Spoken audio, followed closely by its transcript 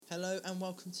Hello and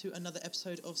welcome to another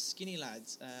episode of Skinny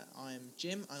Lads. I'm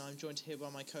Jim and I'm joined here by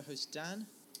my co-host Dan.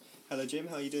 Hello Jim,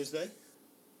 how are you doing today?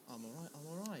 I'm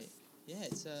alright. Yeah,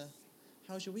 it's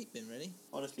how's your week been really?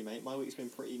 Honestly mate, my week's been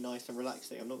pretty nice and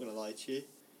relaxing, I'm not going to lie to you.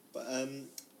 But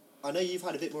I know you've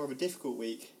had a bit more of a difficult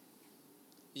week.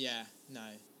 Yeah, no,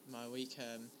 my week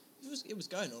it was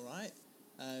going alright.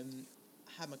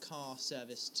 Had my car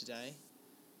serviced today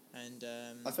and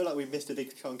I feel like we've missed a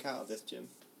big chunk out of this, Jim.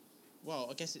 well,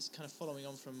 I guess it's kind of following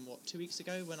on from 2 weeks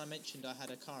ago when I mentioned I had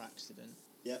a car accident.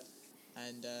 Yep.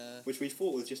 And which we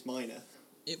thought was just minor.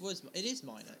 It is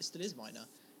minor. It still is minor.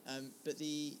 But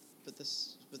the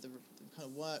kind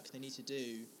of work they need to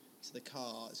do to the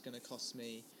car is going to cost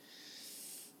me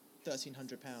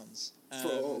 £1,300.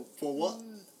 For what?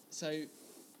 So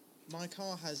my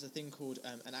car has a thing called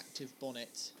an active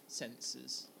bonnet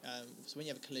sensors. So when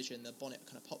you have a collision, the bonnet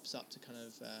kind of pops up to kind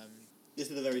of. This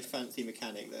is a very fancy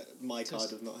mechanic that my car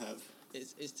does not have.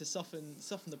 It's to soften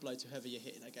the blow to whoever you're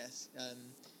hitting, I guess.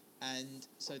 And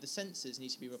so the sensors need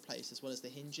to be replaced as well as the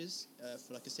hinges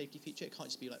for like a safety feature. It can't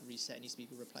just be like reset; it needs to be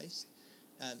replaced.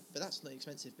 But that's not the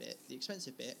expensive bit. The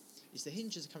expensive bit is the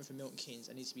hinges are coming from Milton Keynes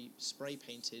and need to be spray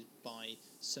painted by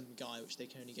some guy, which they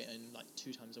can only get in like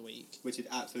 2 times a week. Which is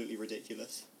absolutely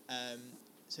ridiculous.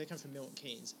 So they come from Milton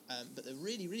Keynes. But the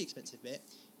really, really expensive bit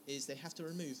is they have to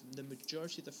remove the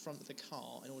majority of the front of the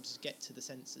car in order to get to the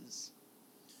sensors,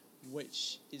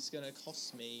 which is going to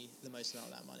cost me the most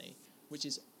amount of that money, which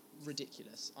is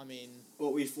ridiculous. I mean,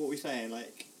 what we saying,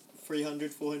 like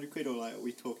 300, 400 quid, or like are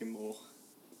we talking more?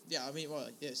 Yeah, I mean, well,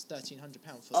 yeah, it's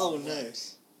 £1,300 for all the no.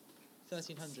 works.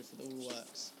 £1,300 for the all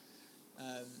works.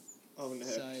 Oh no.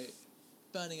 So,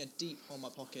 burning a deep hole in my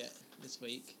pocket this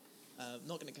week.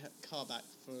 Not going to get the car back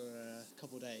for a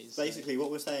couple of days. Basically, what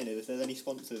we're saying is, if there's any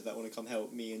sponsors that want to come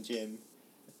help me and Jim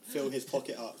fill his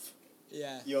pocket up,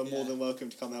 you are more than welcome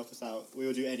to come help us out. We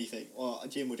will do anything. Well,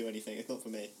 Jim will do anything. It's not for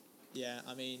me. Yeah,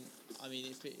 I mean,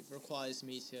 if it requires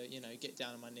me to, get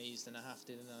down on my knees, then I have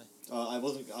to, don't I? I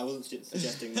wasn't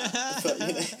suggesting that. But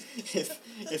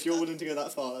if you're willing to go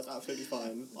that far, that's absolutely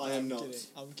fine. I am not.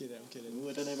 I'm kidding. Ooh,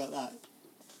 I don't know about that.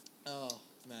 Oh,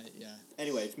 mate, yeah.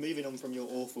 Anyways, moving on from your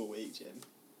awful week, Jim.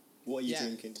 What are you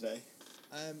drinking today?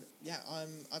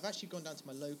 I've actually gone down to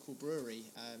my local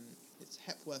brewery. It's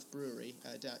Hepworth Brewery,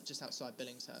 just outside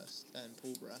Billingshurst and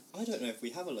Pulborough. I don't know if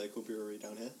we have a local brewery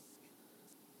down here.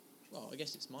 Well, I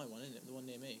guess it's my one, isn't it? The one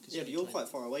near me. Yeah, but you're quite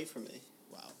far away from me.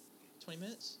 Wow. 20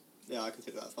 minutes? Yeah, I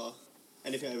consider that far.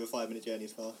 Anything over 5 minute journey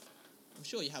is far. I'm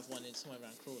sure you have one in somewhere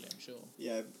around Crawley, I'm sure.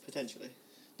 Yeah, potentially.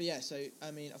 But yeah, so,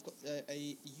 I mean, I've got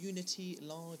a Unity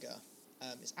Lager.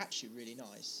 It's actually really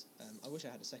nice. I wish I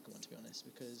had a second one, to be honest,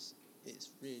 because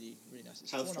it's really, really nice.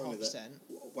 It's 4.5%.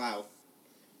 Wow.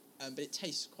 But it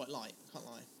tastes quite light, I can't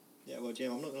lie. Yeah, well,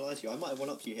 Jim, I'm not going to lie to you. I might have one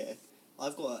up to you here.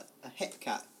 I've got a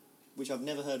Hepcat, which I've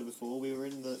never heard of before. We're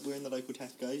in the local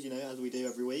Tesco's, as we do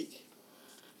every week.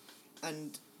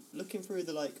 And looking through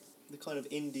the kind of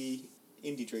indie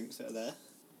drinks that are there,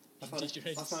 I found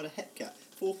a Hepcat,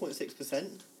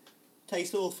 4.6%.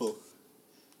 Tastes awful.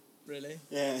 Really?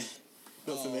 Yeah,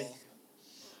 not for me.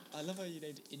 I love how you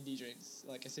named indie drinks,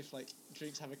 like as if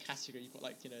drinks have a category. You've got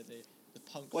the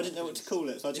punk. Well, I didn't know what to call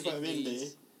it, so I just went with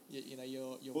indie.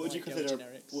 Your what would you consider?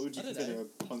 What would you consider a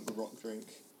punk rock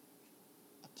drink?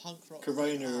 A punk rock.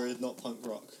 Corona is not punk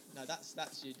rock. No, that's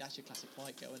your classic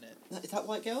white girl, isn't it? Is that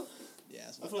white girl? Yeah,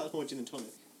 I feel like that's more gin and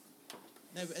tonic.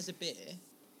 No, but as a beer.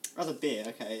 As a beer,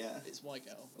 okay, yeah. It's white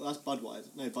girl. Well, that's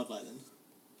Budweiser. No, Bud Light then.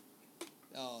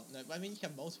 Oh, no, but I mean, you can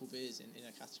have multiple beers in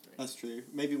a category. That's true.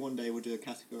 Maybe one day we'll do a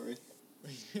category.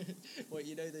 Well,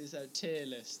 those tier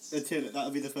lists. A tier list.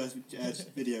 That'll be the first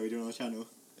video we do on our channel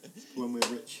when we're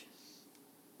rich.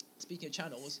 Speaking of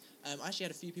channels, I actually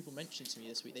had a few people mention to me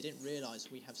this week they didn't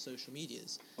realise we have social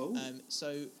medias. Oh.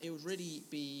 So it would really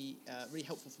be really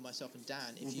helpful for myself and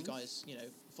Dan if you guys,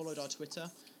 followed our Twitter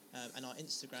and our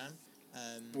Instagram.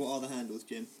 What are the handles,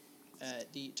 Jim?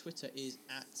 The Twitter is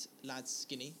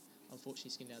 @LadsSkinny.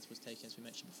 Unfortunately, Skinny Lads was taken, as we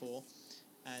mentioned before.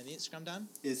 And the Instagram, Dan?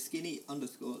 Is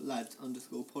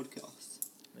skinny_lads_podcast.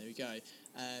 There we go.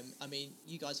 I mean,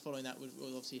 you guys following that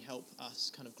will obviously help us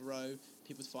kind of grow,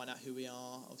 people to find out who we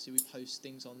are. Obviously, we post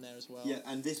things on there as well. Yeah,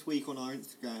 and this week on our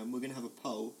Instagram, we're going to have a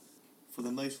poll for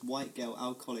the most white girl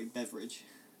alcoholic beverage.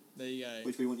 There you go.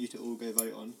 Which we want you to all go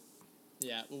vote on.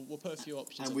 Yeah, we'll put a few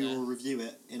options and on there. we will review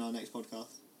it in our next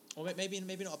podcast. Or maybe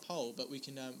not a poll, but we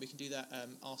can do that.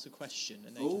 Ask a question,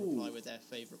 and they can reply with their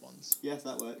favourite ones. Yes,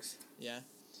 that works. Yeah,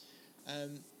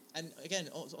 and again,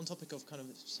 on topic of kind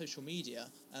of social media,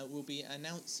 we'll be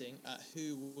announcing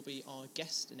who will be our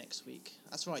guest next week.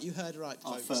 That's right, you heard right,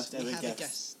 folks. Our first ever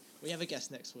guest. We have a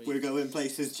guest next week. We're going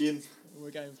places, Jim.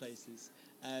 We're going places.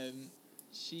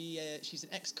 She's an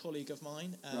ex-colleague of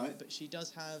mine, Right. but she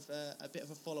does have a bit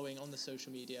of a following on the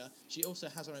social media. She also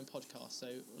has her own podcast, so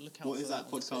look out What for is that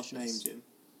that on the podcast name, socials. Jim?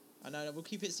 I know, we'll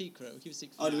keep it secret. We'll keep it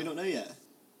secret. Oh, do we not know yet?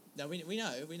 No, we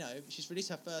know. She's released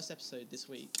her first episode this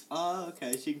week. Oh,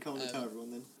 okay. She can come on and tell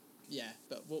everyone then. Yeah,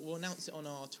 but we'll announce it on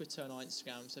our Twitter and our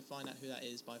Instagram, so find out who that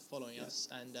is by following us.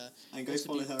 And go also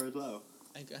follow her as well.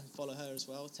 And follow her as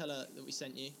well. Tell her that we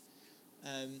sent you.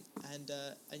 And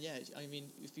yeah, I mean,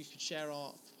 if you could share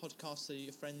our podcast to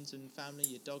your friends and family,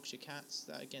 your dogs, your cats,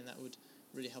 that would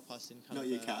really help us in kind Not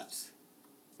of... your cats.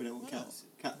 We don't want Why cats.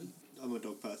 I'm a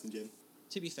dog person, Jim.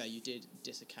 To be fair, you did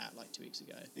diss a cat like 2 weeks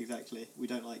ago. Exactly. We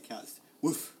don't like cats.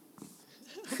 Woof.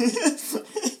 Did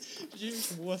you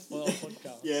just woof on our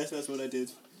podcast? Yes, that's what I did.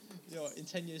 You know, in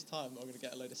 10 years' time, I'm going to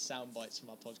get a load of sound bites from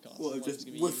our podcast. What, and just one's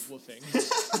gonna be woof? you woofing.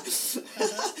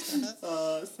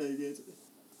 Oh, so good.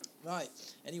 Right.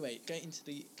 Anyway, going into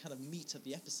the kind of meat of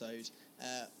the episode,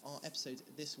 our episode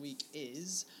this week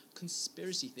is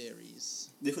conspiracy theories.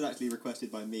 This was actually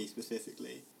requested by me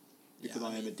specifically because Yeah,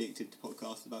 I am addicted to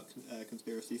podcasts about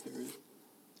conspiracy theories.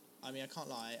 I mean, I can't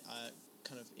lie.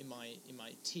 Kind of in my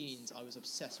teens, I was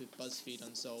obsessed with BuzzFeed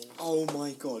Unsolved. Oh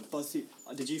my god, BuzzFeed.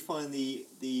 Did you find the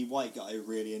white guy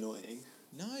really annoying?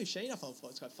 No, Shane, I thought it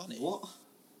was quite funny. What?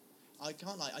 I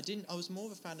can't lie. I was more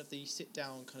of a fan of the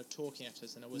sit-down kind of talking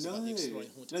episodes than I was No. about the exploring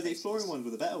haunted No, the places. exploring ones were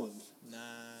the better ones. Nah.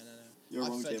 You're I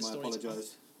wrong, prefer Jim. the I story-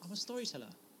 apologise. I'm a storyteller.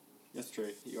 That's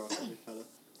true. You are a storyteller.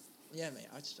 Yeah, mate.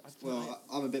 I Well,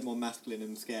 I'm a bit more masculine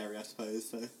and scary, I suppose.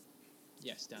 So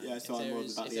yes, Dan. yeah, so I'm more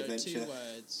about the adventure.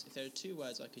 If there are two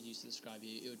words I could use to describe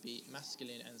you, it would be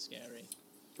masculine and scary.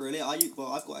 Really, I've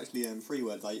got actually 3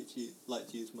 words I like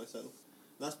to use for myself.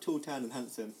 And that's tall, tan, and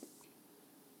handsome.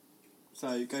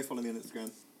 So go follow me on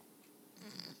Instagram.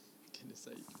 Goodness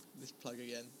sake, this plug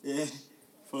again. Yeah,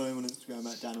 follow him on Instagram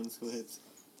at Dan_Hibs.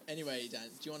 Anyway, Dan,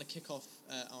 do you want to kick off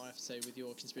our episode with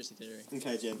your conspiracy theory?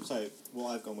 Okay, Jim. So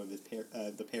what I've gone with is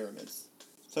the pyramids.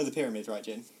 So the pyramids, right,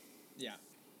 Jim? Yeah.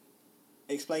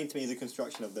 Explain to me the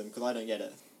construction of them because I don't get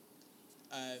it.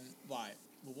 Right.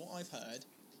 Well, what I've heard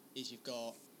is you've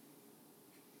got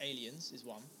aliens is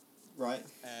one. Right.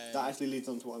 That actually leads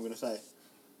on to what I'm going to say.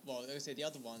 Well, like I say, the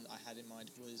other one I had in mind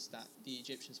was that the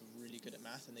Egyptians were really good at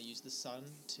math and they used the sun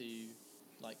to,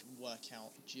 like, work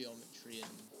out geometry and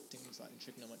things like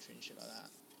trigonometry and shit like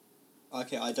that.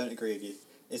 Okay, I don't agree with you.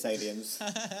 It's aliens.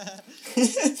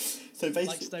 So basically,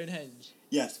 Like Stonehenge.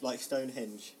 yes, like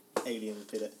Stonehenge, aliens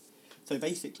did it. So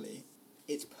basically,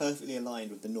 it's perfectly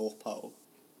aligned with the North Pole.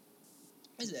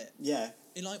 Is it? Yeah,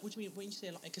 In line, what do you mean when you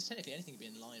say like? Because technically anything could be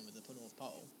in line with the North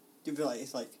Pole. you'd be like,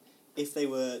 it's like if they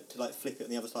were to like flip it on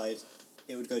the other side,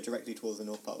 it would go directly towards the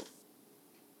North Pole.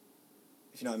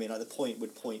 If you know what I mean, like the point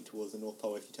would point towards the North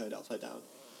Pole if you turned it upside down.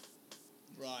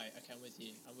 Right. Okay, I'm with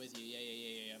you.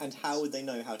 Yeah. And how would they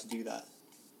know how to do that?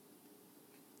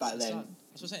 Back The then, sun.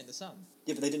 That's what I'm saying. The sun.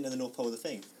 yeah, but they didn't know the North Pole was a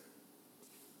thing.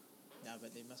 Yeah,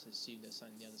 but they must have assumed there's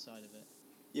something on the other side of it.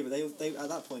 Yeah, but they at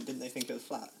that point didn't they think it was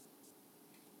flat?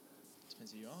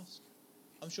 Depends who you ask.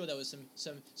 I'm sure there was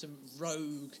some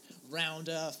rogue round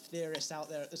earth theorist out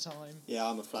there at the time. Yeah,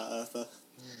 I'm a flat earther.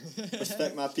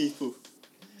 Respect my people.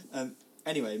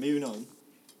 Anyway, moving on.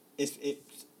 If it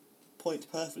points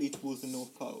perfectly towards the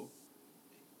North Pole,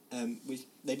 which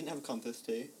they didn't have a compass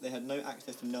to, they had no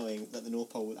access to knowing that the North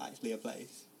Pole was actually a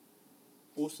place.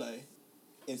 Also,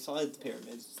 inside the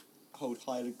pyramids hold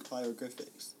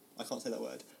hieroglyphics. I can't say that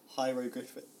word.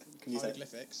 Hieroglyphic. Can you say?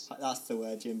 Hieroglyphics. That's the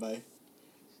word, Jimbo.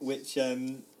 Which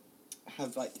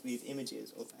have like these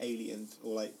images of aliens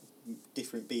or like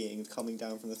different beings coming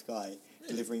down from the sky,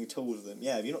 delivering tools to them.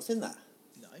 Yeah, have you not seen that?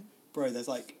 No. Bro, there's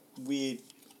like weird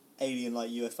alien like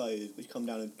UFOs which come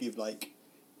down and give like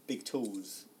big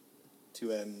tools to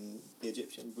the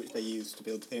Egyptians, which they used to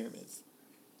build the pyramids.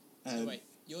 So wait,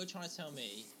 you're trying to tell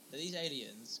me that these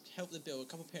aliens helped them build a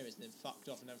couple of pyramids and then fucked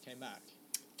off and never came back?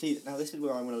 Gee, now this is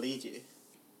where I want to lead you.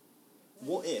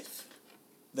 What if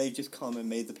they just come and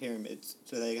made the pyramids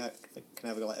so they can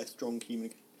have like a strong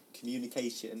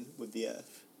communication with the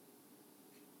Earth?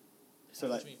 So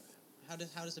What like, do you mean?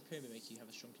 How does a pyramid make you have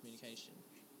a strong communication?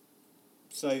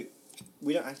 so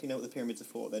we don't actually know what the pyramids are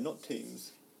for. They're not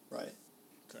tombs, right?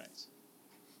 Correct.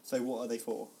 So what are they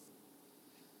for?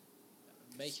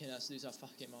 Making us lose our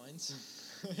fucking minds.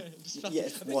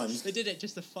 Yes, one. They did it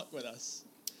just to fuck with us.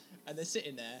 And they're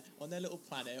sitting there on their little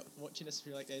planet watching us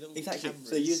through like their little Exactly. cameras.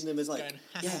 So they're using them as like, going,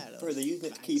 "Ha, yeah, ha, bro, they're using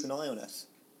it to fags." keep an eye on us.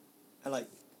 And like,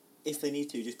 if they need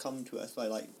to, just come to us by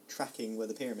like tracking where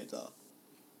the pyramids are.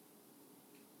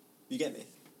 You get me?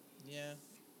 Yeah.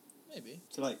 Maybe.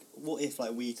 So, like, what if,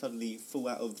 like, we suddenly fall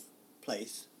out of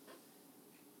place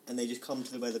and they just come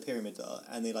to where the pyramids are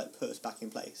and they, like, put us back in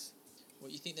place? Well,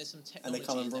 you think there's some And technology they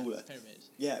come and in rule that it. pyramid?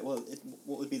 Yeah, well,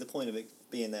 what would be the point of it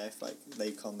being there if, like,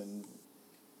 they've come and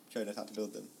shown us how to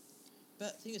build them?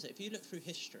 But the thing is, if you look through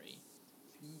history,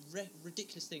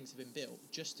 ridiculous things have been built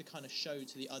just to kind of show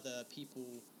to the other people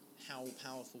how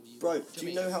powerful you are. Bro, Do do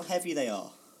you know know how heavy they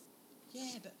are?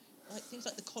 Yeah, but like things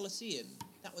like the Colosseum,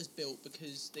 that was built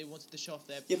because they wanted to show off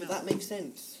their Yeah, power. but that makes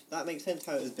sense. That makes sense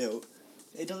how it was built.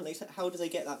 It doesn't make sense. How do they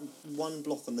get that one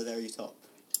block on the very top?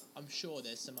 I'm sure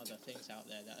there's some other things out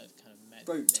there that have kind of met.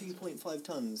 Bro, 2.5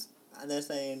 tons, and they're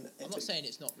saying... I'm not saying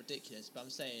it's not ridiculous, but I'm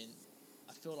saying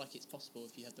I feel like it's possible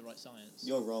if you have the right science.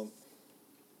 You're wrong.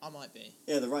 I might be.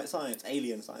 Yeah, the right science.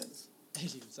 Alien science.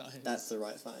 Alien science. That's the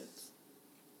right science.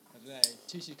 I don't know.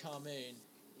 Tutankhamun,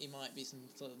 he might be some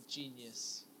sort of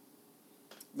genius.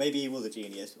 Maybe he was a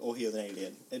genius, or he was an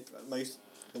alien.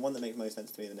 The one that makes most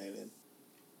sense to me is an alien.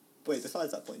 But wait,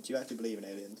 besides that point, do you actually believe in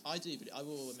aliens? I do. I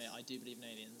will admit, I do believe in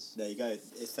aliens. There you go.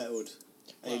 It's settled.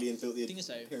 Well, Aliens built the thing is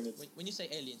though, pyramids. when you say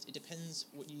aliens, it depends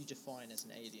what you define as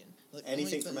an alien. Like,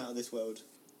 Anything from out of this world.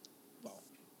 Well,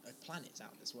 a planet's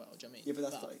out of this world. Do you know what I mean? Yeah,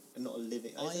 but that's like not a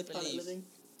living. Is a planet living?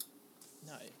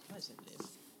 No, planets don't live.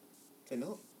 They're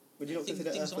not. Would you not Things-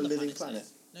 consider things Earth on a the living planets planet?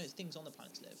 live. No, things on the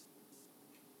planets live.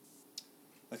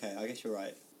 Okay, I guess you're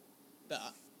right. But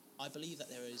I believe that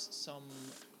there is some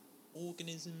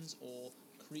organisms or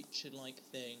creature-like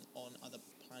thing on other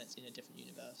planets in a different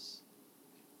universe.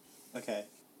 Okay.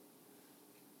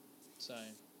 So,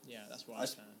 yeah, that's where I I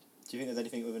s- stand. Do you think there's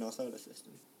anything within our solar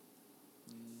system?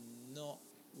 Not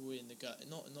in the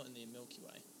not in the Milky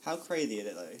Way. How crazy is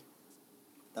it though?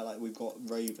 That like we've got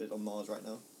rovers on Mars right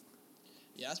now.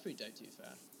 Yeah, that's pretty dope, to be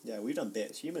fair. Yeah, we've done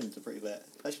bits. Humans are pretty lit,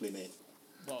 especially me.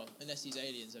 Well, unless these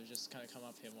aliens have just kind of come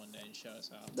up here one day and show us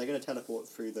how. They're gonna teleport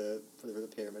through the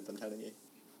pyramids. I'm telling you.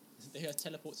 They have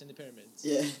teleports in the pyramids.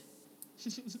 Yeah,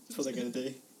 that's what they're gonna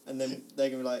do. And then they're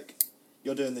gonna be like,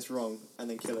 "You're doing this wrong," and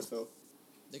then kill us all.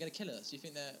 They're going to kill us. You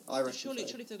think they're... I reckon surely, so.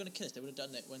 surely if they were going to kill us, they would have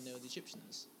done it when they were the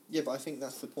Egyptians. Yeah, but I think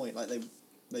that's the point. Like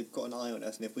they've got an eye on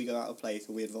us, and if we go out of place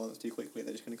or we advance too quickly,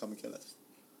 they're just gonna come and kill us.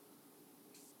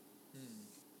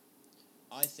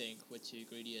 I think we're too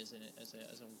greedy as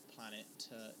a planet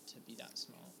to be that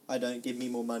smart. I don't give me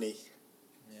more money.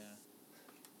 Yeah.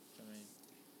 Do you know what I mean?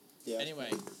 Yeah. Anyway,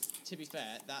 to be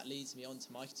fair, that leads me on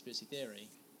to my conspiracy theory.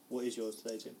 What is yours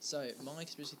today, Jim? So, my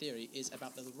conspiracy theory is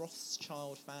about the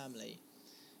Rothschild family.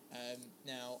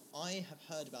 Now, I have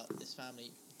heard about this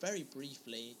family very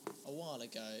briefly a while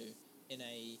ago in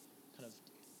a kind of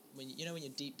when you're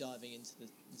deep diving into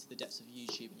the depths of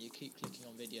YouTube and you keep clicking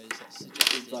on videos that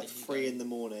suggest It's like 3 in the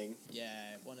morning.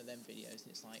 Yeah, one of them videos, and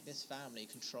it's like this family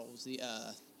controls the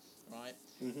earth, right?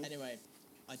 Mhm. Anyway,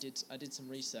 I did some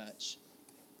research,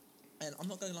 and I'm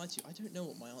not going to lie to you, I don't know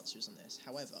what my answer is on this.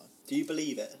 However, Do you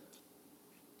believe it?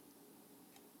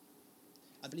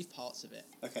 I believe parts of it.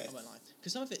 Okay. I won't lie,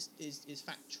 because some of it is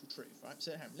factual truth, right?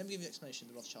 So, let me give you an explanation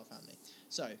of the Rothschild family.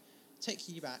 So, take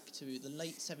you back to the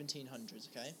late 1700s.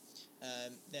 Okay,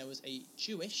 there was a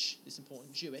Jewish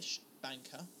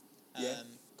banker, Yeah.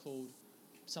 called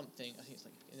something. I think it's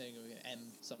like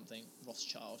M something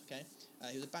Rothschild. Okay,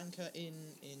 he was a banker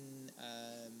in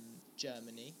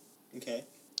Germany, Okay.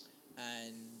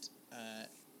 and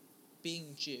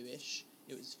being Jewish,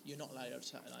 you're not allowed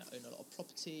to own a lot of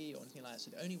property or anything like that.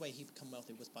 So the only way he became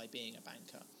wealthy was by being a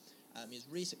banker. He was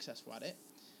really successful at it.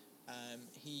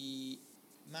 He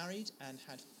married and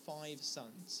had 5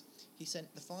 sons. He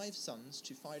sent the 5 sons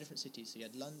to 5 different cities. So he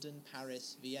had London,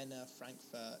 Paris, Vienna,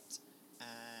 Frankfurt,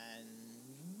 and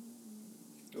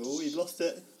Oh, you've lost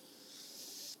it.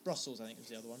 Brussels. I think was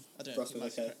the other one. I don't know. Brussels,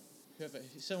 okay.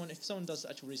 If someone does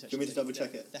actual research, Do you want me to double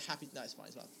check it? They're happy. No, it's fine.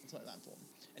 It's not that important.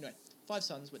 Anyway, 5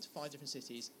 sons went to 5 different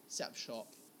cities, set up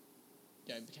shop,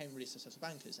 became really successful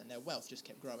bankers, and their wealth just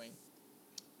kept growing.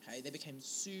 Okay, they became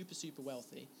super, super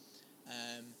wealthy,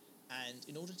 and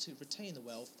in order to retain the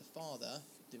wealth, the father,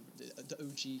 the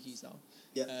OG Giza,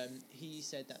 Yeah. he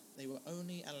said that they were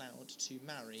only allowed to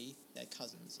marry their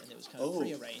cousins, and it was kind of Oh.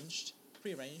 prearranged.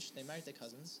 They married their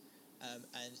cousins, and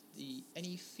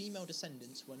any female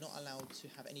descendants were not allowed to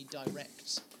have any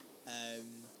direct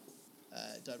kind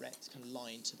of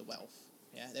line to the wealth.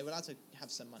 Yeah, they were allowed to have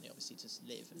some money, obviously, to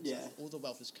live. And Yeah. all the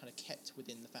wealth was kind of kept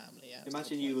within the family. Yeah.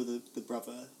 Imagine you were the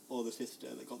brother or the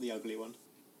sister that got the ugly one.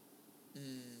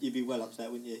 Mm, You'd be well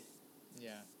upset, wouldn't you?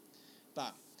 yeah,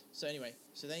 but so anyway,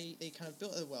 so they kind of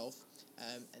built their wealth,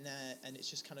 and it's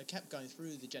just kind of kept going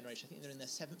through the generation. I think they're in their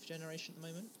 7th generation at the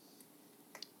moment.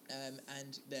 And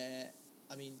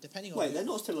depending on Wait, they're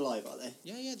not still alive, are they?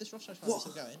 Yeah, this Rothschild family is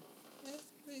What? still going.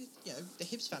 You know, the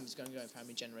Hibbs family's going to go for how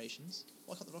many generations?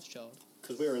 Why can't the Rothschild?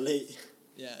 Because we're elite.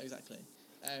 Yeah, exactly.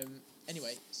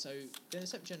 Anyway, so they're in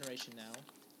the 7th generation now,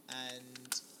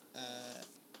 and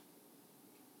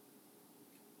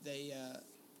they.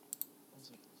 What was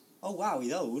it? Oh wow,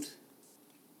 he's old.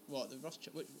 What, the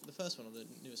Rothschild? The first one or the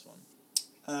newest one?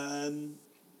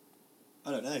 I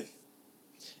don't know.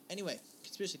 Anyway,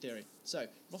 conspiracy theory. So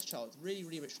Rothschild, really,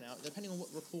 really rich now. Depending on what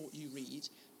report you read,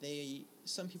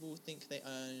 some people think they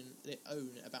own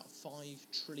about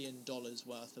 $5 trillion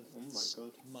worth of Oh my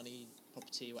God. money,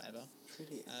 property, whatever.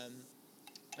 Trillion.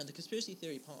 And the conspiracy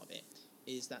theory part of it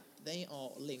is that they are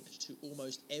linked to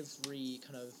almost every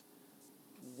kind of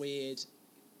weird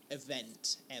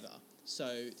event ever.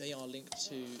 So they are linked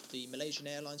to the Malaysian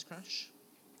Airlines crash.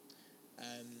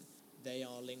 They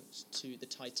are linked to the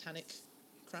Titanic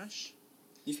crash.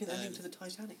 You think they're linked to the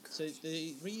Titanic? So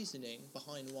the reasoning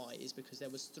behind why is because there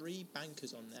was 3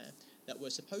 bankers on there that were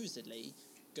supposedly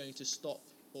going to stop,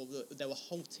 or they were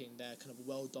halting their kind of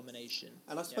world domination.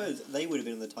 And I suppose they would have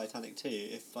been on the Titanic too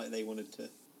if like they wanted to.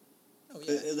 Oh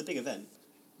yeah. It was a big event.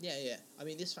 Yeah, yeah. I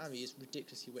mean, this family is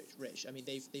ridiculously rich. I mean,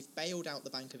 they've bailed out the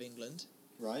Bank of England.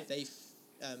 Right. They've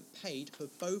paid for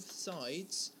both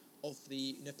sides of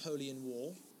the Napoleon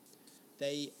War.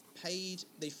 They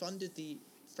funded the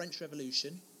French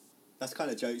Revolution. That's kind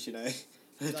of jokes, you know.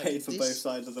 They Like, paid for both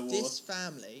sides of the war. This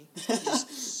family is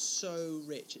so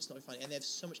rich, it's not funny, and they have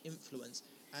so much influence.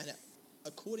 And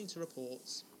according to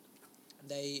reports,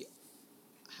 they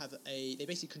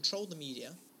basically control the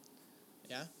media,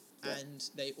 yeah, Yeah. and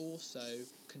they also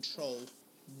control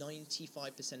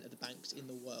 95% of the banks in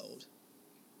the world.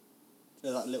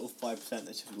 There's that little 5%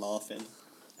 that's just laughing.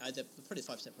 Probably 5%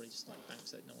 probably just like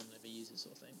banks that no one ever uses,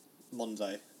 sort of thing.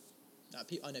 Monzo.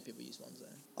 I know people use Monzo.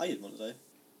 I use Monzo.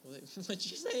 Well, why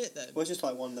did you say it then? Well, it's just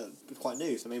like one that's quite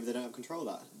new, so maybe they don't have control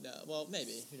of that. No, well,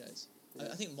 maybe. Who knows? Yeah.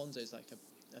 I think Monzo is like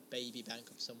a baby bank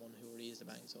of someone who already is a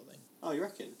bank, sort of thing. Oh, you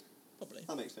reckon? Probably.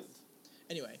 That makes sense.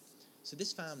 Anyway, so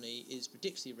this family is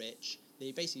ridiculously rich.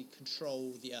 They basically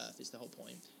control the earth, is the whole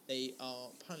point. They are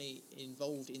apparently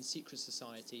involved in secret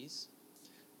societies.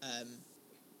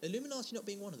 Illuminati not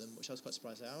being one of them, which I was quite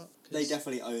surprised about. They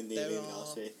definitely own the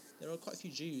Illuminati. There are quite a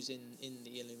few Jews in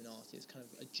the Illuminati. It's kind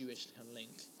of a Jewish kind of link.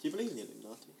 Do you believe in the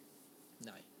Illuminati?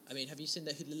 No. I mean, have you seen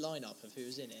the lineup of who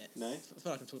was in it? No. I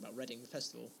feel like I'm talking about Reading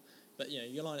Festival. But, you know,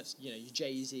 your lineups, you know, your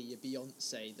Jay-Z, your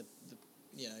Beyonce, the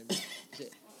you know, is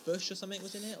it Bush or something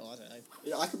was in it? Or I don't know.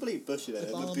 Yeah, I could believe Bush in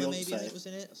it. Obama Beyonce. maybe it was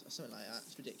in it? Or something like that.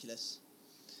 It's ridiculous.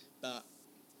 But,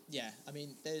 yeah, I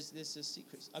mean, there's a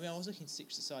secret... I mean, I was looking at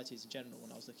secret societies in general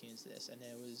when I was looking into this, and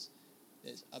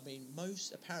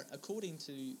most apparent, according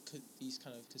to these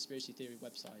kind of conspiracy theory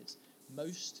websites,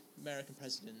 most American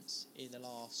presidents in the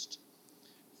last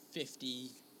 50,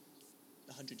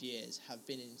 100 years have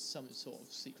been in some sort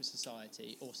of secret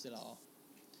society, or still are.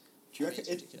 Do you reckon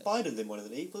Biden's in one of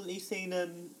them? Wasn't he seen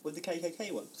with the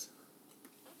KKK once?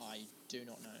 I do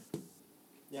not know.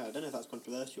 Yeah, I don't know if that's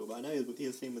controversial, but I know he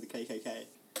was seen with the KKK.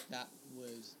 That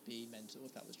would be mental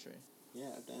if that was true.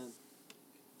 Yeah, damn.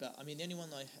 But I mean, the only one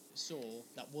I saw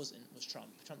that wasn't was Trump.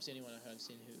 Trump's the only one I heard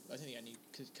seen who. I don't think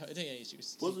any secret.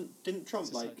 Didn't Trump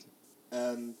society.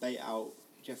 bait out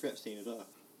Jeffrey Epstein as well?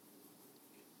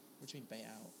 What do you mean bait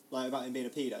out? Like about him being a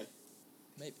pedo?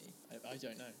 Maybe. I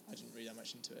don't know. I didn't read that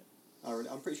much into it.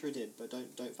 I'm pretty sure he did, but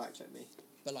don't fact check me.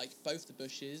 But like both the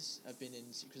Bushes have been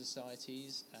in secret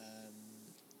societies.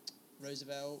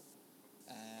 Roosevelt.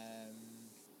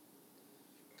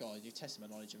 God, you're testing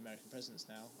my knowledge of American presidents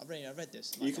now. I read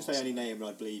this. You can say any name and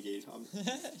I'd believe you.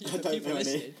 Yeah, I don't know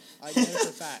any. I know for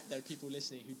a fact there are people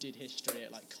listening who did history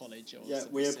at like college or. Yeah,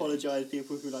 we apologise,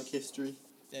 people who like history.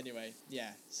 Anyway,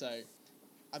 yeah. So,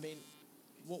 I mean,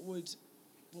 what would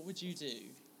you do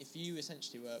if you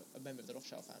essentially were a member of the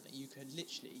Rothschild family? You could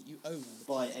literally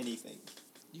Buy anything.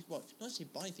 You not actually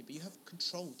buy anything, but you have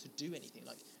control to do anything.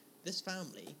 Like this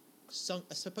family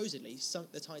supposedly sunk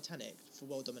the Titanic for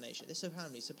world domination. This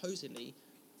family supposedly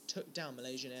took down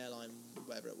Malaysian Airline,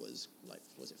 whatever it was, like,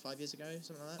 was it 5 years ago,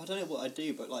 something like that? I don't know what I'd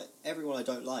do, but like everyone I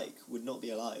don't like would not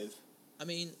be alive. I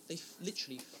mean, they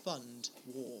literally fund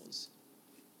wars.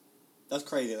 That's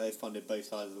crazy that they funded both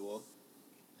sides of the war.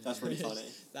 That's really funny.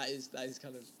 That is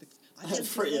kind of... I That's don't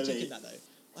see pretty the logic elite. in that,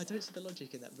 though. I don't see the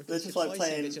logic in that, They're because just you're like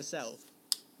fighting playing- it yourself.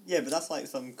 Yeah, but that's like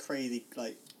some crazy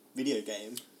like video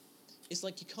game. It's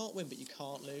like you can't win, but you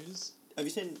can't lose. Have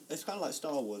you seen? It's kind of like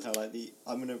Star Wars. How like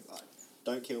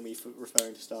don't kill me for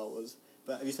referring to Star Wars.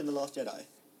 But have you seen The Last Jedi?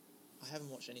 I haven't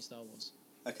watched any Star Wars.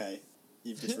 Okay,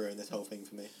 you've just ruined this whole thing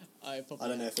for me. I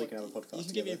don't know if we can have a podcast You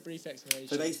can give me a together. brief explanation.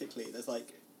 So basically, there's like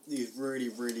these really,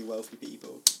 really wealthy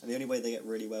people, and the only way they get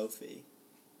really wealthy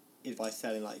is by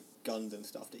selling like guns and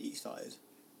stuff to each side.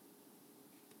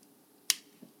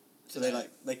 So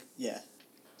they yeah.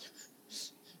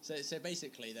 So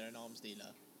basically, they're an arms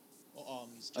dealer, or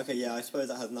arms. Okay, yeah, I suppose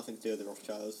that has nothing to do with the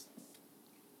Rothschilds.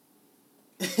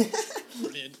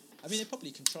 Brilliant. I mean, they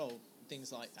probably control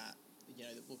things like that. You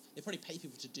know, they probably pay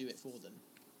people to do it for them.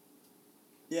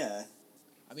 Yeah.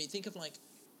 I mean, think of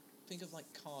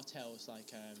cartels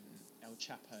like El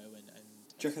Chapo and.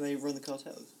 Do you reckon they run the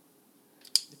cartels?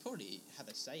 They probably have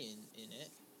a say in it.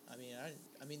 I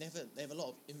mean, they have a lot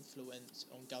of influence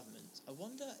on government. I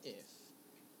wonder if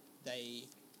they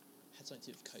had something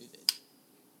to do with COVID.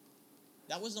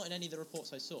 That was not in any of the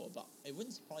reports I saw, but it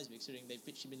wouldn't surprise me considering they've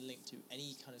literally been linked to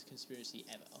any kind of conspiracy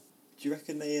ever. Do you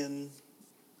reckon they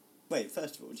Wait,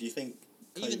 first of all, do you think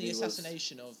COVID even the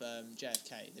assassination of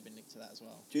JFK, they've been linked to that as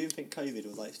well. Do you even think COVID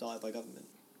was like started by government?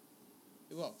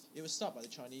 Well, it was started by the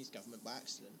Chinese government by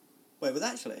accident. Wait, was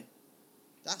actually?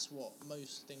 That's what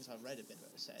most things I've read have been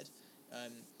said.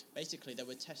 Basically, they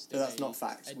were testing. So that's not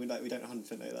fact. We don't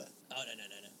 100% know that. Oh no.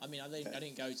 I mean, I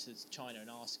didn't go to China and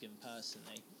ask him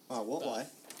personally. Oh, what? Why?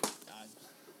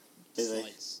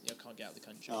 Flights. I can't get out of the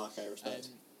country. Oh, okay, respect.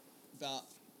 But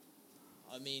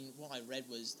I mean, what I read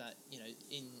was that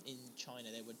in China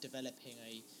they were developing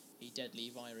a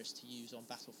deadly virus to use on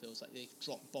battlefields. Like they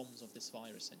dropped bombs of this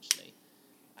virus essentially,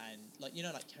 and like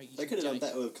how you. They could have done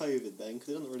better with COVID then, because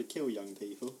it doesn't really kill young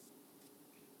people.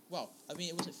 Well, I mean,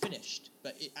 it wasn't finished,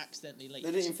 but it accidentally leaked.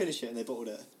 They didn't even finish it, and they bottled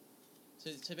it.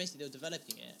 So basically, they were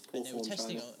developing it, and they were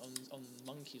testing it on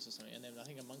monkeys or something, and then I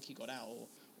think a monkey got out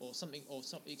or something,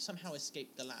 it somehow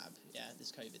escaped the lab. Yeah,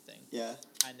 this COVID thing. Yeah.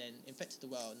 And then infected the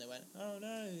world, and they went, "Oh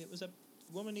no, it was a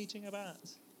woman eating a bat."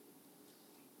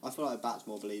 I feel like a bat's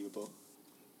more believable.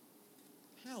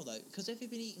 How though? Because if you've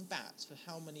been eating bats for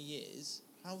how many years?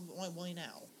 Why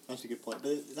now? That's a good point.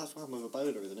 But that's what happened with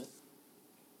Ebola, isn't it?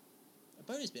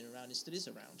 Ebola's been around. It still is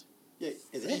around. Yeah,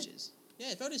 is for it? Ages.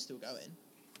 Yeah, Ebola's still going.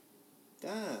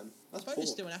 Damn, that's Ebola's poor.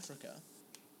 still in Africa.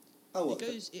 Oh, what?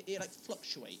 It like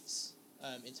fluctuates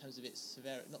in terms of its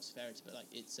not severity, but like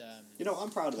its You know,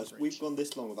 I'm proud of us. coverage. We've gone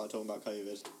this long without talking about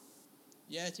COVID.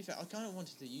 Yeah, to be fair, I kind of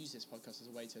wanted to use this podcast as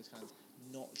a way to kind of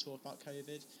not talk about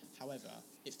COVID. However,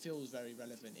 it feels very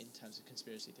relevant in terms of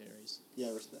conspiracy theories.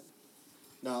 Yeah, respect.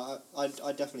 No, I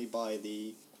definitely buy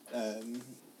the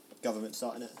government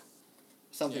starting it.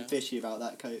 Something fishy about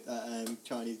that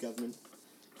Chinese government.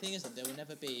 The thing is that there will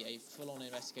never be a full-on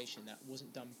investigation that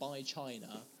wasn't done by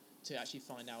China to actually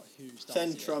find out who started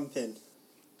Send it. Trump in.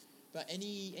 But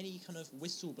any kind of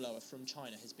whistleblower from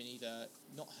China has been either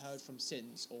not heard from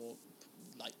since or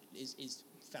like is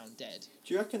found dead.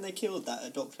 Do you reckon they killed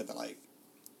that doctor that like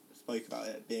spoke about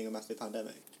it being a massive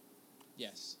pandemic?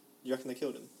 Yes. Do you reckon they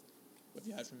killed him? Have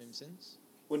you heard from him since?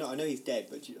 Well, no, I know he's dead,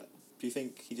 but do you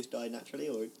think he just died naturally,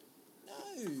 or?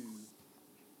 No.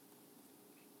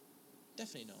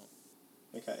 Definitely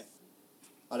not. Okay.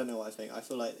 I don't know what I think. I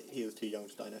feel like he was too young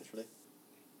to die naturally.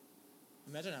 I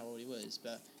mean, I don't know how old he was,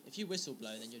 but if you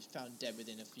whistleblow, then you're found dead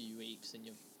within a few weeks, and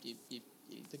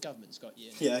the government's got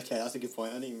you. Yeah, okay, that's a good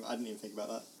point. I didn't even think about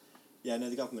that. Yeah, no,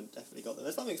 the government definitely got them.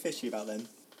 There's something fishy about them.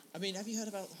 I mean, have you heard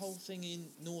about the whole thing in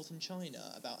northern China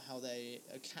about how they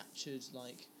captured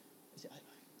like,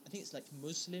 I think it's like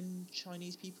Muslim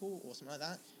Chinese people or something like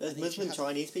that. There's Muslim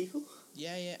Chinese people?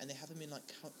 Yeah, and they have them in like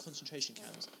concentration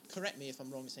camps. Correct me if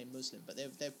I'm wrong in saying Muslim, but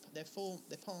they're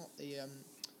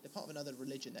part of another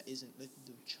religion that isn't the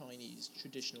Chinese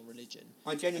traditional religion.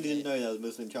 I genuinely didn't know there was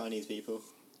Muslim Chinese people.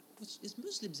 There's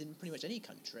Muslims in pretty much any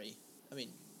country. I mean,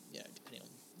 depending on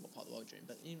what part of the world you're in,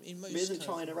 but in most. But isn't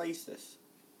China racist?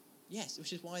 Yes,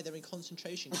 which is why they're in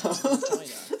concentration camps in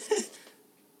China,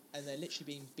 and they're literally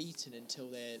being beaten until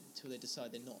they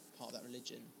decide they're not part of that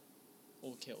religion,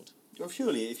 or killed. Well,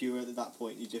 surely if you were at that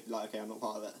point, you'd just be like, okay, I'm not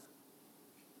part of it.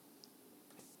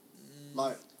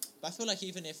 Like. But I feel like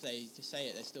even if they say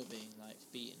it, they're still being like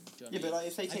beaten. Do you know what I mean? But like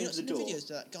if they came to the door. Have you not seen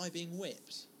the videos of that guy being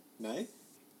whipped? No.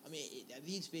 I mean,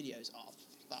 these videos are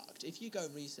fucked. If you go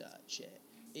and research it,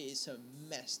 it is some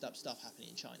messed up stuff happening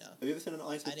in China. Have you ever seen an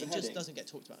ISIS beheading? And it just doesn't get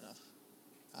talked about enough.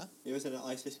 Huh? You ever seen an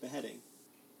ISIS beheading?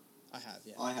 I have,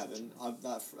 yeah. I haven't.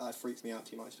 That freaks me out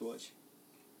too much to watch.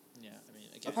 Yeah, I mean,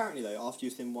 again. Apparently though, after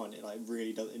you've seen one, it like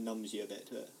really does. It numbs you a bit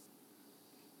to it.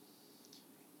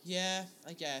 Yeah,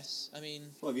 I guess. I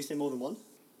mean. Well, have you seen more than one?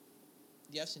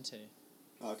 Yeah, I've seen two.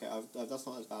 Oh, okay, that's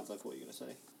not as bad as I thought you were going to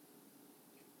say.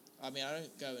 I mean, I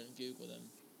don't go and Google them.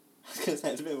 I was going to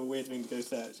say, it's a bit of a weird thing to go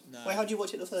search. No. Wait, how did you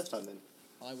watch it the first time then?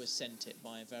 I was sent it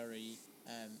by a very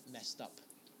messed up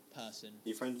person. Are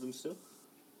you friends with them still?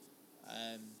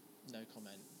 No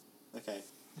comment. Okay,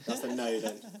 that's a no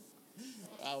then.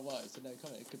 Oh, what? It's a no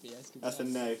comment. It could be yes. Could be That's a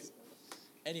no.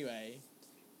 Anyway,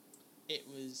 it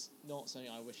was not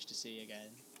something I wish to see again,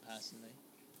 personally.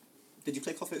 Did you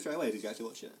click off it straight away? Did you actually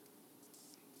watch it?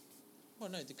 Well,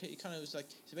 no, it kind of was like,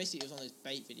 so basically it was one of those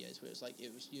bait videos where it was like,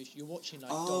 you're watching like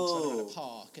dogs running around a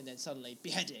park and then suddenly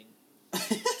beheading.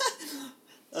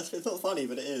 It's not funny,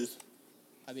 but it is.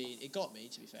 I mean, it got me,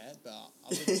 to be fair, but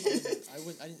I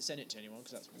didn't send it to anyone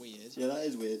because that's weird. Yeah, that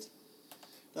is weird.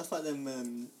 That's like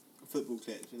them football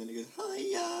clips, and then it goes,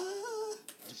 hiya!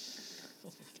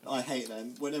 I hate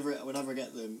them. Whenever I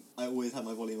get them, I always have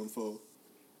my volume on full.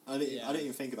 I don't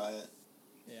even think about it.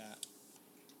 Yeah.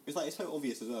 It's like, it's so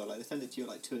obvious as well. Like, they send it to you at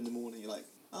like 2 a.m. You're like,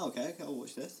 oh, okay, I'll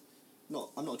watch this.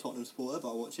 I'm not a Tottenham supporter, but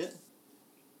I'll watch it.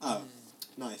 Oh,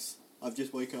 nice. I've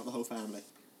just woken up the whole family.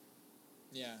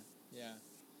 Yeah.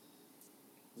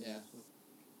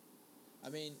 I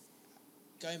mean,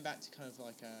 going back to kind of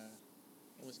like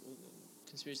almost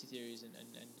conspiracy theories and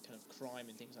kind of crime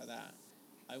and things like that,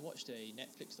 I watched a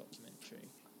Netflix documentary.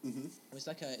 Mm-hmm. It's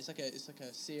like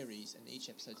a series, and each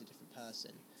episode's a different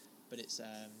person, but it's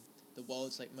the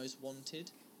world's like most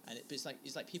wanted, and it's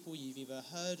like people you've either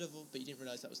heard of but you didn't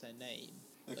realise that was their name.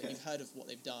 Okay. Like you've heard of what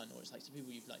they've done, or it's like some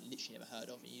people you've like literally never heard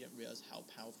of, and you don't realise how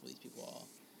powerful these people are,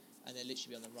 and they're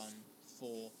literally on the run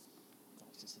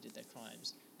since they did their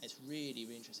crimes. And it's really,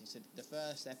 really interesting. So the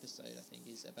first episode, I think,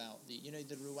 is about the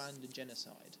Rwandan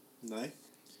genocide. No.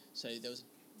 So there was,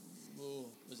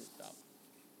 was it about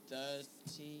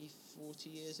 30, 40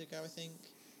 years ago, I think,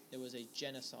 there was a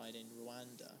genocide in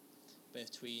Rwanda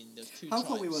between those two tribes. How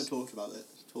come we weren't talking about that?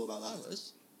 I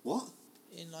was. What?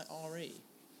 In like RE.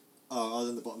 Oh, I was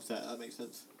in the bottom set. That makes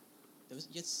sense. You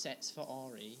had sets for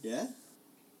RE. Yeah.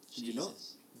 Did you not?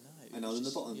 No. And I was in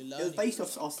the bottom. It was based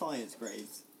off our science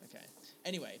grades. Okay.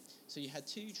 Anyway, so you had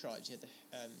two tribes. You had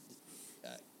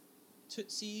the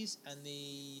Tutsis and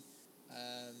the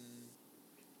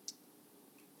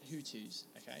Hutus.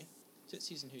 Okay,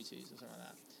 Tutsis and Hutus or something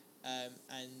like that.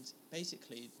 And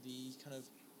basically, there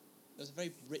was a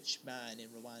very rich man in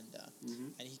Rwanda,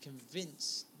 and he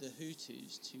convinced the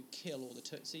Hutus to kill all the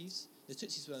Tutsis. The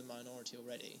Tutsis were a minority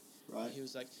already. Right. He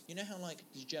was like, you know how like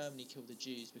Germany killed the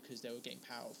Jews because they were getting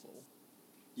powerful.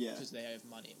 Yeah. Because they have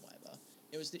money and whatever.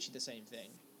 It was literally the same thing.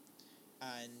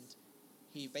 And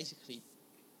he basically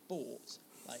bought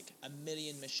like 1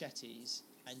 million machetes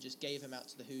and just gave them out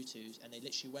to the Hutus, and they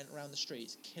literally went around the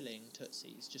streets killing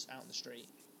Tutsis just out in the street.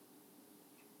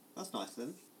 That's nice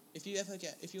then. If you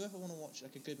ever want to watch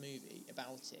like a good movie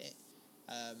about it,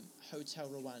 Hotel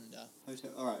Rwanda.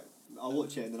 All right, I'll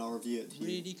watch it and then I'll review it to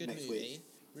really you good next movie, week.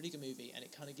 Really good movie, and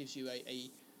it kind of gives you a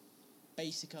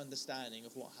basic understanding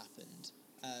of what happened.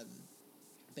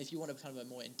 But if you want a kind of a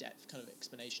more in-depth kind of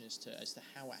explanation as to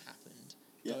how it happened,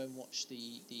 go and watch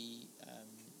the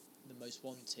Most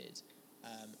Wanted.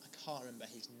 I can't remember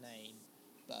his name,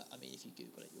 but I mean, if you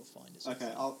Google it, you'll find it.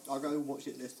 Okay, I'll go and watch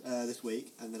it this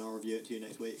week, and then I'll review it to you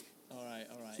next week. All right.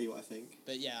 See what I think.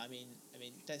 But yeah, I mean,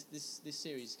 this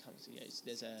series comes.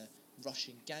 There's a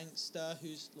Russian gangster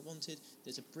who's wanted.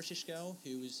 There's a British girl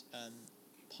who was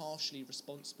partially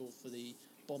responsible for the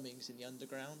bombings in the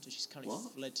underground. She's currently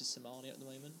fled to Somalia at the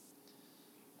moment.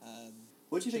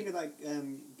 What do you think of that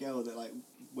girl that like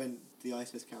went to the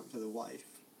ISIS camp to the wife,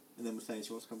 and then was saying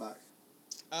she wants to come back?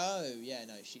 Oh yeah,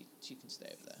 no, she can stay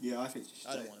over there. Yeah, I think she should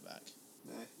stay. I don't want her back.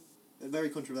 No, very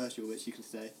controversial, but she can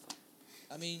stay.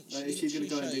 I mean, like, if she's going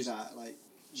to go and do that, like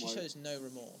she shows no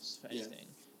remorse for anything,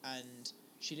 and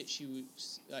she literally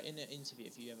was in an interview.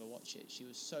 If you ever watch it, she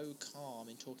was so calm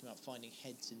in talking about finding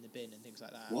heads in the bin and things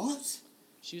like that. What?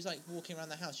 She was like walking around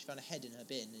the house. She found a head in her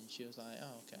bin, and she was like,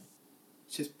 "Oh, okay."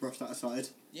 Just brush that aside.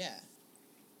 Yeah.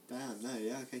 Damn. No.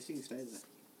 Yeah. Okay. She can stay there.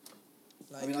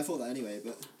 Like, I mean, I thought that anyway,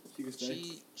 but she can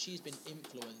stay. She's been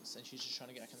influenced, and she's just trying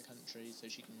to get back in the country so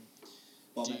she can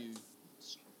Bomb do it.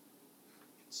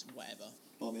 Whatever.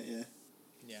 Bomb it. Yeah.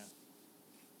 Yeah.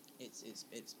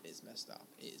 It's messed up.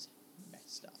 It is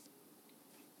messed up.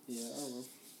 Yeah. Oh well.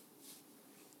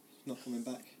 Not coming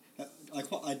back.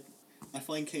 I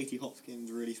find Katie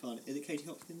Hopkins really funny. Is it Katie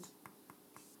Hopkins?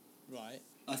 Right.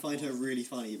 I find her really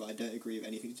funny, but I don't agree with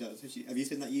anything she does. Have you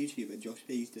seen that YouTuber, Josh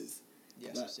Peasters?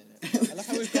 Yes, I've seen it. I like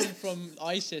how we've gone from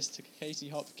ISIS to Katie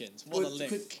Hopkins. What a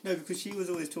link. Because she was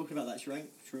always talking about that Sri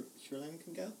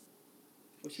Lankan girl.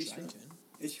 Was she Sri Lankan?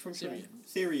 Is she from Syrian?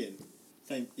 Syrian.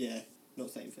 Same, yeah, not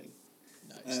same thing.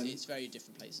 No, it's very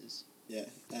different places. Yeah.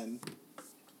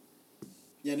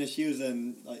 Yeah, no, she was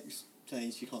like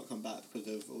saying she can't come back because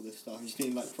of all this stuff. She's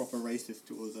being like proper racist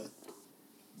towards her.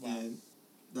 Wow.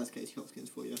 That's Katie Hopkins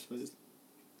for you, I suppose.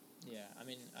 Yeah, I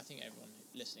mean, I think everyone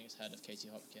listening has heard of Katie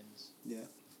Hopkins. Yeah.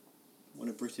 One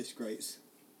of British greats.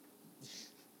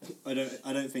 I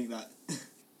don't think that.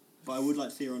 But I would like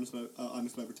to see her on I'm a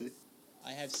Celebrity.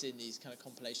 I have seen these kind of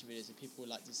compilation videos of people would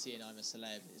like to see an I'm a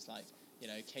Celeb. It's like,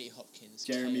 Kate Hopkins,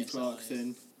 Jeremy KSI,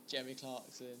 Clarkson. Jeremy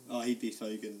Clarkson. Oh, he'd be so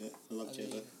good in it. I love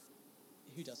Jeremy.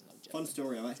 Who doesn't love Jeremy? Fun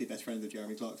story, I'm actually best friends with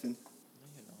Jeremy Clarkson. No,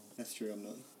 you're not. That's true, I'm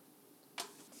not.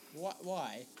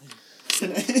 Why?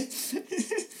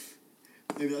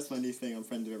 Maybe that's my new thing, I'm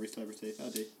friends with every celebrity.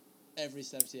 I'll do. Every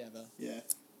celebrity ever. Yeah.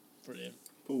 Brilliant.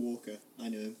 Paul Walker, I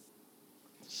knew him.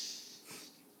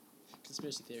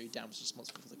 Conspiracy theory, Dan was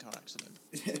responsible for the car accident.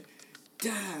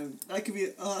 Damn! That could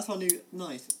be... Oh, that's our new...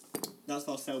 Nice. That's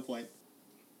our sell point.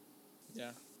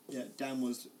 Yeah. Yeah, Dan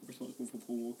was responsible for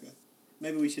Paul Walker.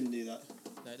 Maybe we shouldn't do that.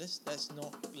 No, let's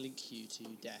not link you to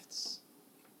deaths.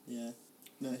 Yeah.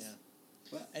 Nice. Yeah.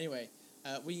 Well, Anyway,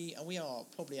 we are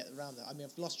probably at around the... I mean,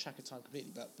 I've lost track of time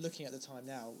completely, but looking at the time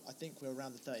now, I think we're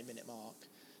around the 30-minute mark.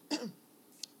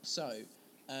 So,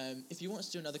 if you want us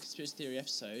to do another conspiracy theory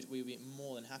episode, we'll be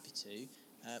more than happy to.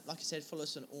 Like I said, follow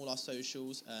us on all our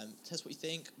socials. Tell us what you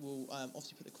think. We'll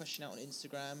obviously put the question out on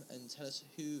Instagram and tell us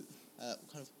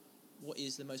what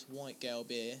is the most white girl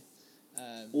beer.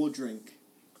 or drink.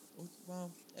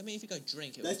 Well, I mean, if you go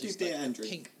drink, it Let's would do just beer like and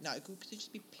drink. pink. No, it could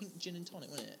just be pink gin and tonic,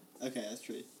 wouldn't it? Okay, that's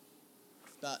true.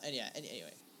 But anyway,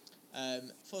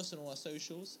 follow us on all our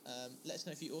socials. Let us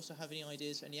know if you also have any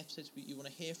ideas for any episodes you want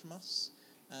to hear from us,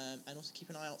 and also keep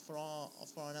an eye out for our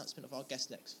announcement of our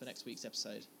guest for next week's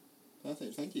episode.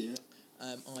 Perfect, thank you.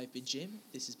 I've been Jim.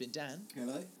 This has been Dan.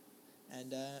 Hello.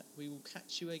 And we will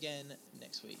catch you again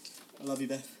next week. I love you,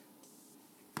 Beth.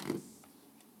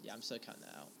 Yeah, I'm so cutting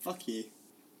that out. Fuck you.